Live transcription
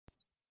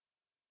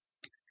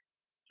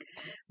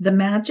The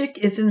Magic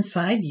is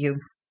Inside You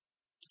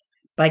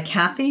by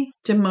Cathy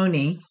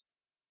Domoney,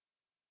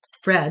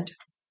 read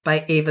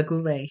by Ava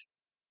Goulet.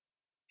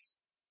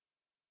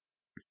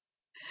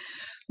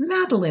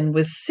 Madeline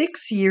was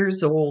 6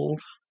 years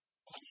old.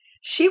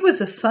 She was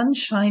a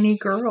sunshiny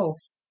girl.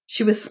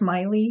 She was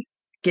smiley,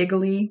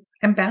 giggly,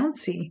 and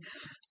bouncy,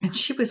 and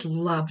she was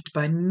loved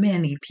by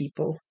many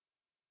people.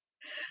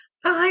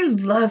 "I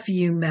love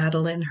you,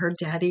 Madeline," her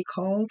daddy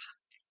called.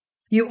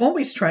 "You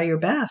always try your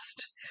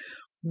best."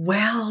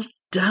 "Well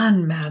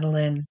done,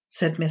 Madeline,"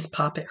 said Miss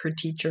Poppet, her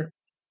teacher.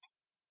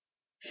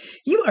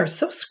 "You are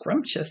so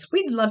scrumptious.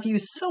 We love you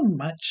so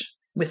much,"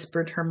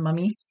 whispered her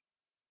mummy.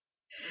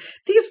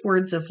 These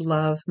words of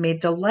love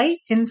made the light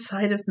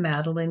inside of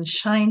Madeline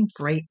shine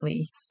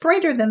brightly,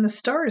 brighter than the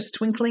stars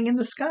twinkling in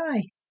the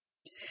sky.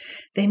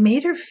 They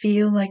made her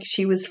feel like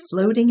she was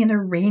floating in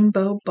a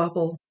rainbow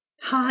bubble,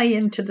 high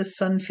into the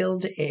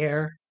sun-filled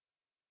air.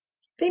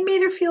 They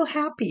made her feel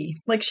happy,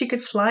 like she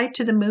could fly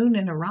to the moon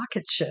in a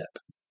rocket ship.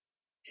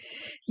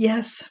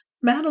 Yes,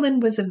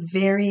 Madeline was a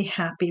very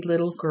happy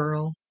little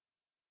girl,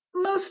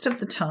 most of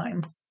the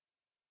time.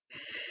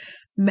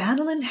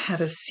 Madeline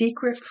had a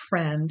secret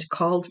friend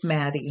called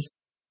Maddie.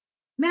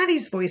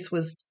 Maddie's voice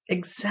was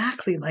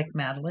exactly like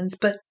Madeline's,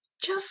 but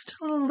just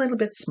a little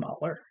bit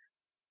smaller.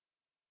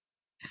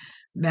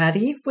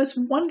 Maddie was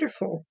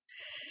wonderful,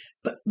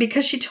 but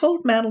because she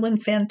told Madeline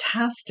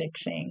fantastic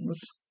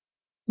things.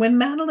 When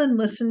Madeline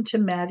listened to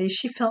Maddie,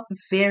 she felt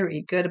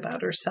very good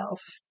about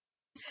herself.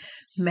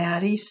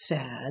 Maddie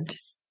said,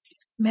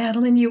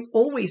 "Madeline, you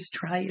always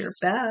try your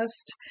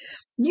best.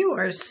 You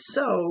are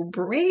so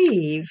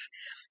brave."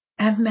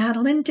 And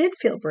Madeline did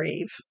feel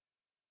brave.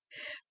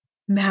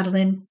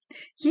 "Madeline,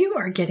 you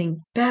are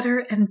getting better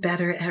and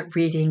better at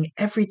reading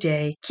every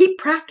day. Keep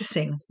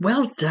practicing.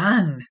 Well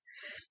done."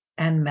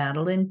 And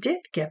Madeline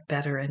did get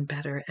better and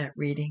better at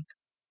reading.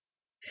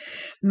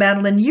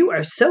 "Madeline, you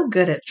are so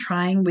good at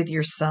trying with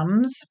your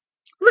sums.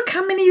 Look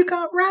how many you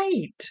got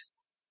right."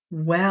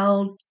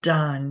 "Well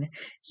done.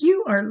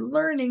 You are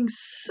learning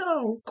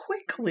so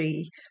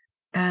quickly."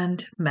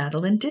 And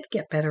Madeline did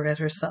get better at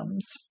her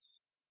sums.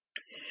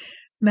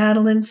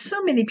 "Madeline,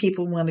 so many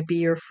people want to be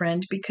your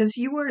friend because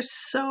you are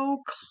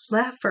so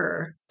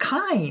clever,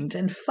 kind,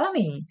 and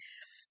funny."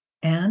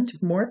 And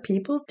more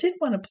people did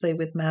want to play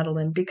with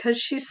Madeline because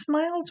she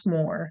smiled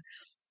more,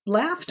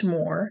 laughed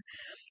more.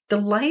 The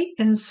light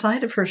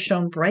inside of her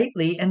shone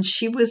brightly, and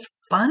she was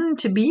fun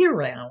to be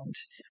around.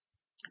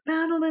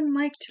 Madeline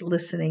liked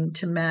listening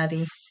to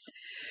Maddie.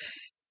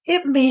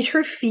 It made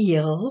her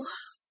feel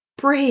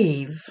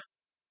brave,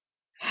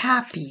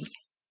 happy,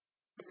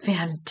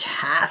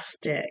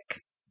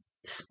 fantastic,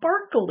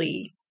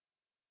 sparkly,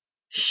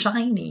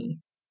 shiny,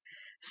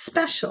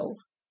 special,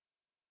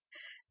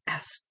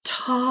 as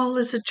tall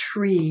as a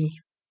tree,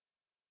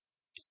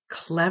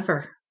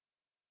 clever,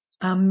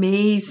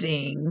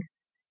 amazing,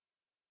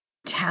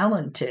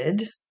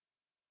 talented,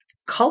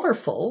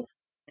 colorful,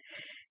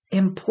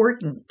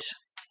 important,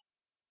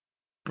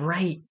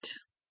 bright,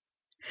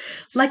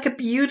 like a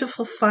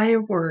beautiful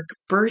firework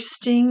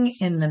bursting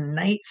in the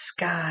night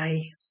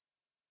sky,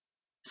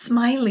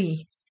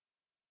 smiley,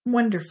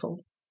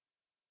 wonderful,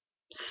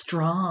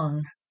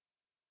 strong,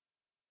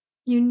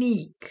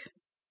 unique,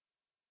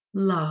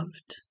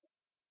 loved,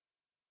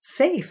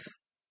 safe,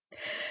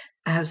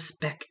 as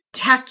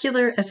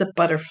spectacular as a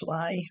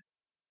butterfly.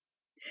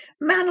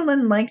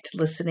 Madeline liked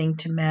listening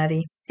to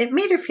Maddie. It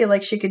made her feel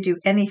like she could do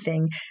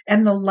anything,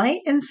 and the light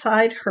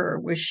inside her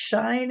would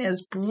shine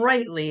as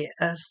brightly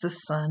as the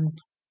sun.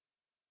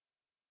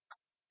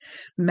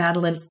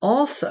 Madeline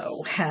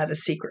also had a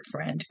secret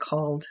friend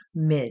called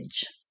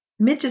Midge.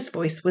 Midge's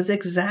voice was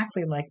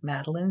exactly like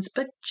Madeline's,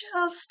 but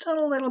just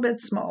a little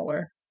bit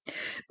smaller.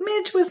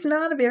 Midge was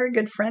not a very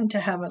good friend to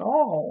have at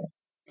all.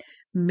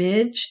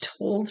 Midge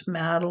told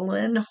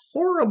Madeline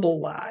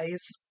horrible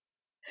lies.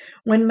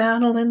 When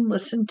Madeline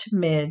listened to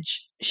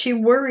Midge, she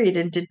worried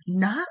and did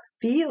not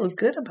feel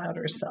good about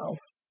herself.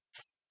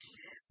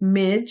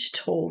 Midge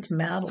told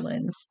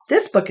Madeline,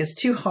 "This book is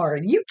too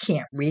hard. You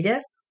can't read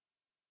it.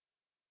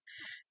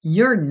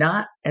 You're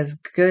not as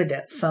good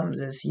at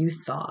sums as you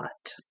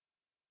thought."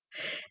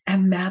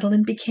 And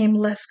Madeline became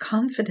less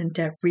confident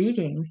at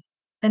reading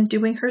and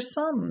doing her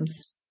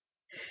sums.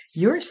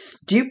 "You're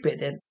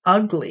stupid and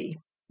ugly.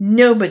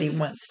 Nobody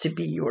wants to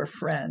be your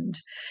friend."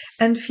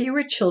 And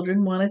fewer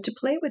children wanted to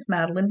play with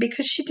Madeline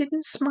because she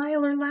didn't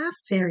smile or laugh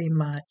very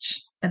much,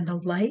 and the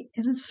light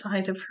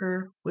inside of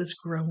her was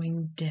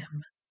growing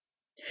dim.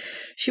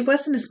 She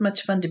wasn't as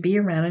much fun to be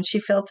around, and she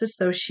felt as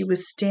though she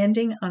was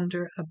standing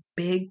under a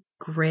big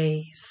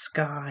gray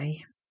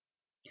sky.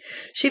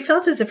 She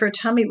felt as if her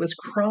tummy was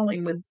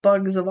crawling with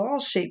bugs of all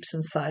shapes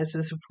and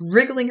sizes,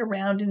 wriggling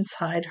around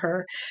inside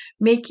her,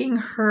 making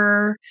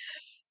her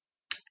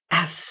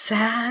as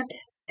sad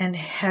and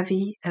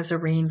heavy as a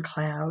rain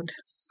cloud.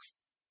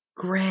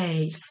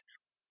 Gray,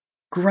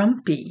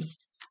 grumpy,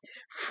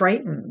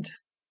 frightened,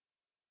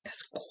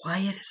 as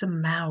quiet as a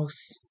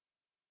mouse,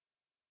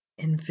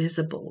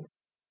 invisible,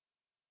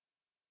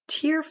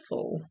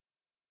 tearful,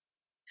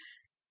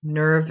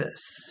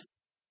 nervous,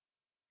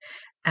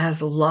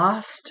 as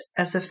lost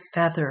as a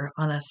feather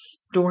on a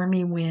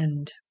stormy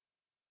wind,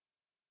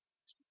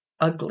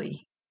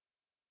 ugly,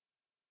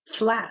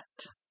 flat,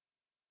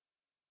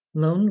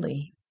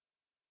 lonely,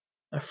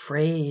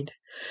 afraid,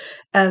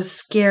 as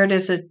scared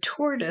as a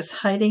tortoise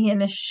hiding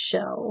in a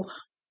shell,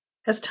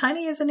 as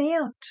tiny as an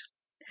ant,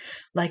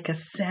 like a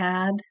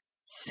sad,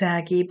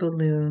 saggy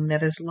balloon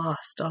that has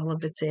lost all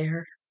of its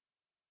air.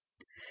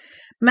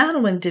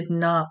 Madeline did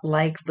not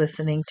like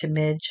listening to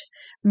Midge.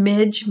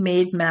 Midge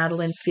made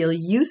Madeline feel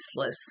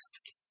useless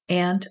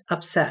and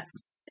upset.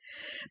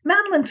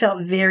 Madeline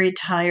felt very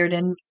tired,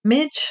 and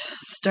Midge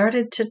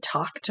started to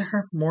talk to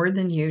her more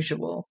than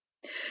usual.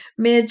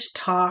 Midge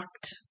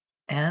talked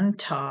and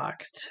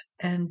talked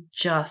and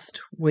just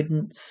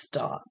wouldn't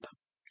stop.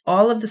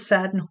 All of the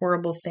sad and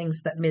horrible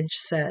things that Midge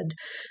said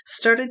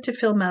started to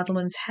fill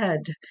Madeline's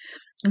head.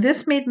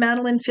 This made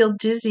Madeline feel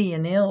dizzy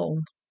and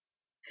ill.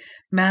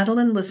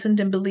 Madeline listened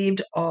and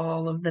believed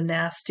all of the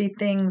nasty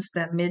things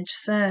that Midge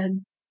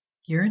said.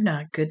 "You're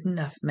not good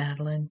enough,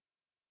 Madeline.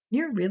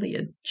 You're really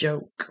a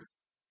joke.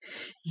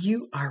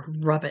 You are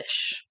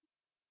rubbish.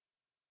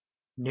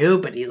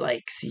 Nobody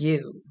likes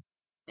you."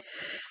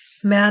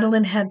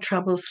 Madeline had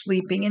trouble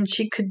sleeping, and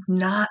she could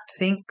not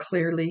think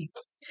clearly.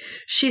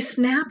 She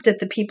snapped at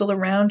the people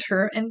around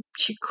her, and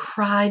she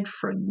cried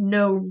for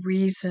no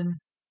reason.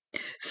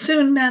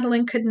 Soon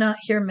Madeline could not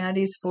hear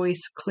Maddie's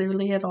voice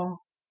clearly at all.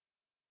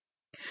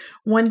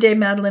 One day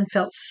Madeline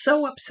felt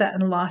so upset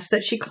and lost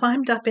that she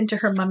climbed up into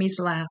her mummy's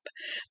lap.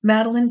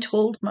 Madeline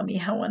told Mummy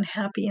how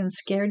unhappy and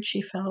scared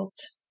she felt.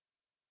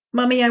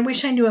 "Mummy, I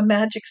wish I knew a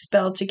magic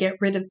spell to get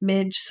rid of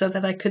Midge so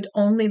that I could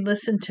only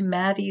listen to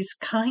Maddie's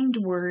kind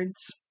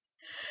words.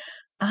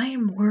 I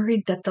am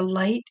worried that the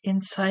light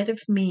inside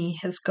of me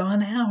has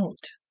gone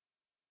out."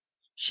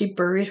 She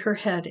buried her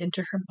head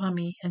into her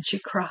mummy and she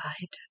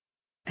cried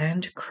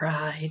and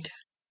cried.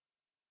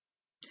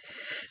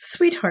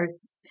 "Sweetheart,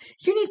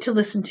 you need to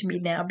listen to me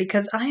now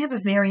because I have a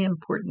very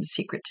important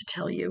secret to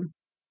tell you.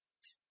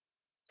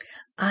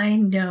 I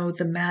know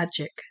the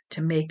magic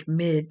to make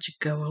Midge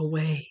go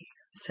away,"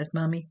 said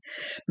Mummy.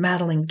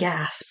 Madeline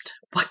gasped.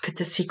 What could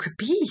the secret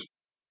be?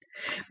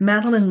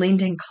 Madeline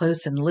leaned in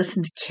close and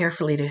listened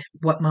carefully to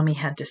what Mummy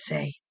had to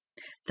say.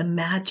 "The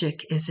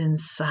magic is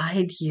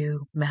inside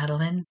you,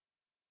 Madeline."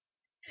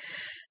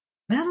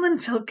 Madeline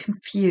felt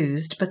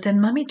confused, but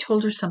then Mummy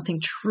told her something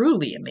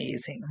truly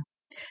amazing.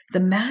 The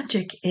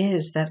magic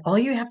is that all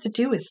you have to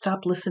do is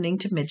stop listening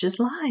to Midge's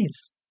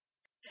lies.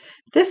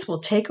 This will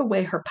take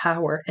away her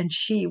power and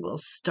she will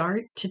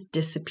start to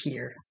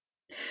disappear.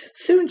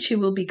 Soon she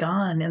will be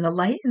gone and the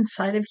light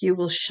inside of you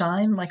will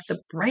shine like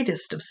the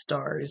brightest of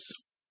stars.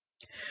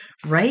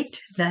 Right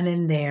then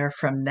and there,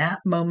 from that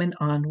moment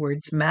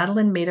onwards,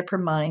 Madeline made up her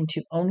mind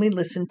to only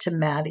listen to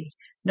Maddie,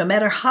 no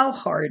matter how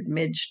hard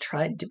Midge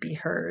tried to be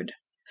heard.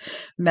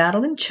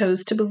 Madeline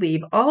chose to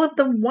believe all of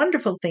the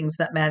wonderful things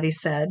that Maddie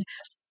said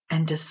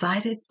and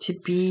decided to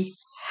be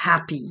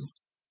happy.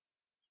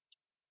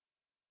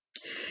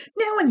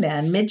 Now and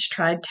then, Midge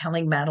tried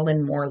telling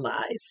Madeline more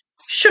lies.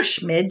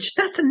 "Shush, Midge,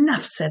 that's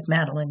enough," said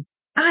Madeline.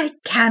 "I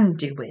can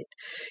do it.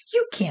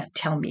 You can't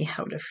tell me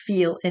how to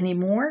feel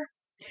anymore.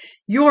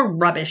 You're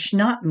rubbish,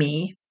 not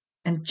me."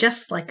 And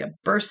just like a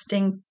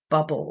bursting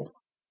bubble,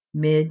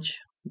 Midge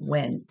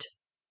went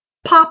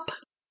pop.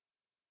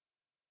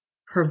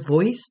 Her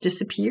voice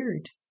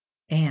disappeared,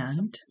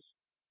 and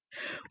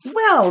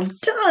 "Well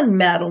done,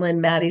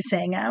 Madeline," Maddie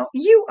sang out.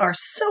 "You are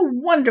so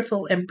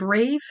wonderful and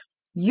brave.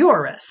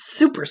 You're a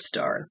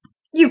superstar.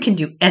 You can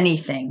do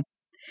anything.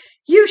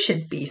 You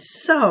should be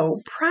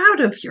so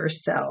proud of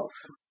yourself."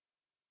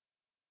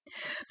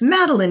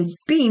 Madeline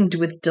beamed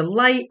with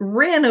delight,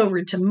 ran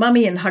over to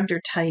Mummy and hugged her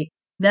tight.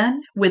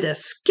 Then, with a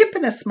skip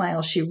and a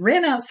smile, she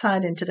ran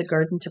outside into the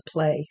garden to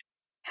play,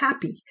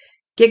 happy,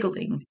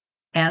 giggling,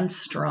 and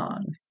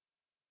strong.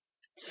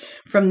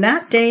 From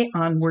that day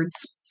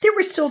onwards, there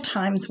were still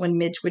times when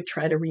Midge would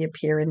try to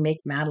reappear and make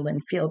Madeline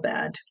feel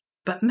bad.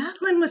 But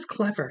Madeline was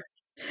clever.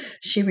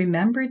 She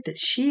remembered that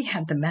she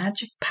had the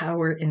magic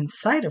power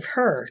inside of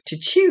her to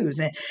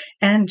choose,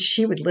 and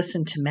she would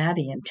listen to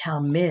Maddie and tell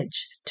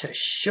Midge to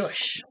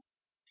shush.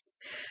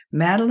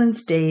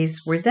 Madeline's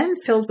days were then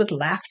filled with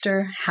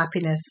laughter,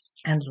 happiness,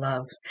 and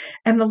love,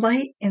 and the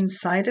light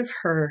inside of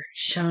her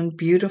shone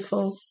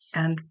beautiful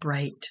and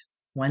bright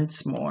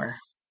once more.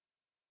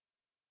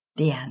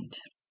 The end.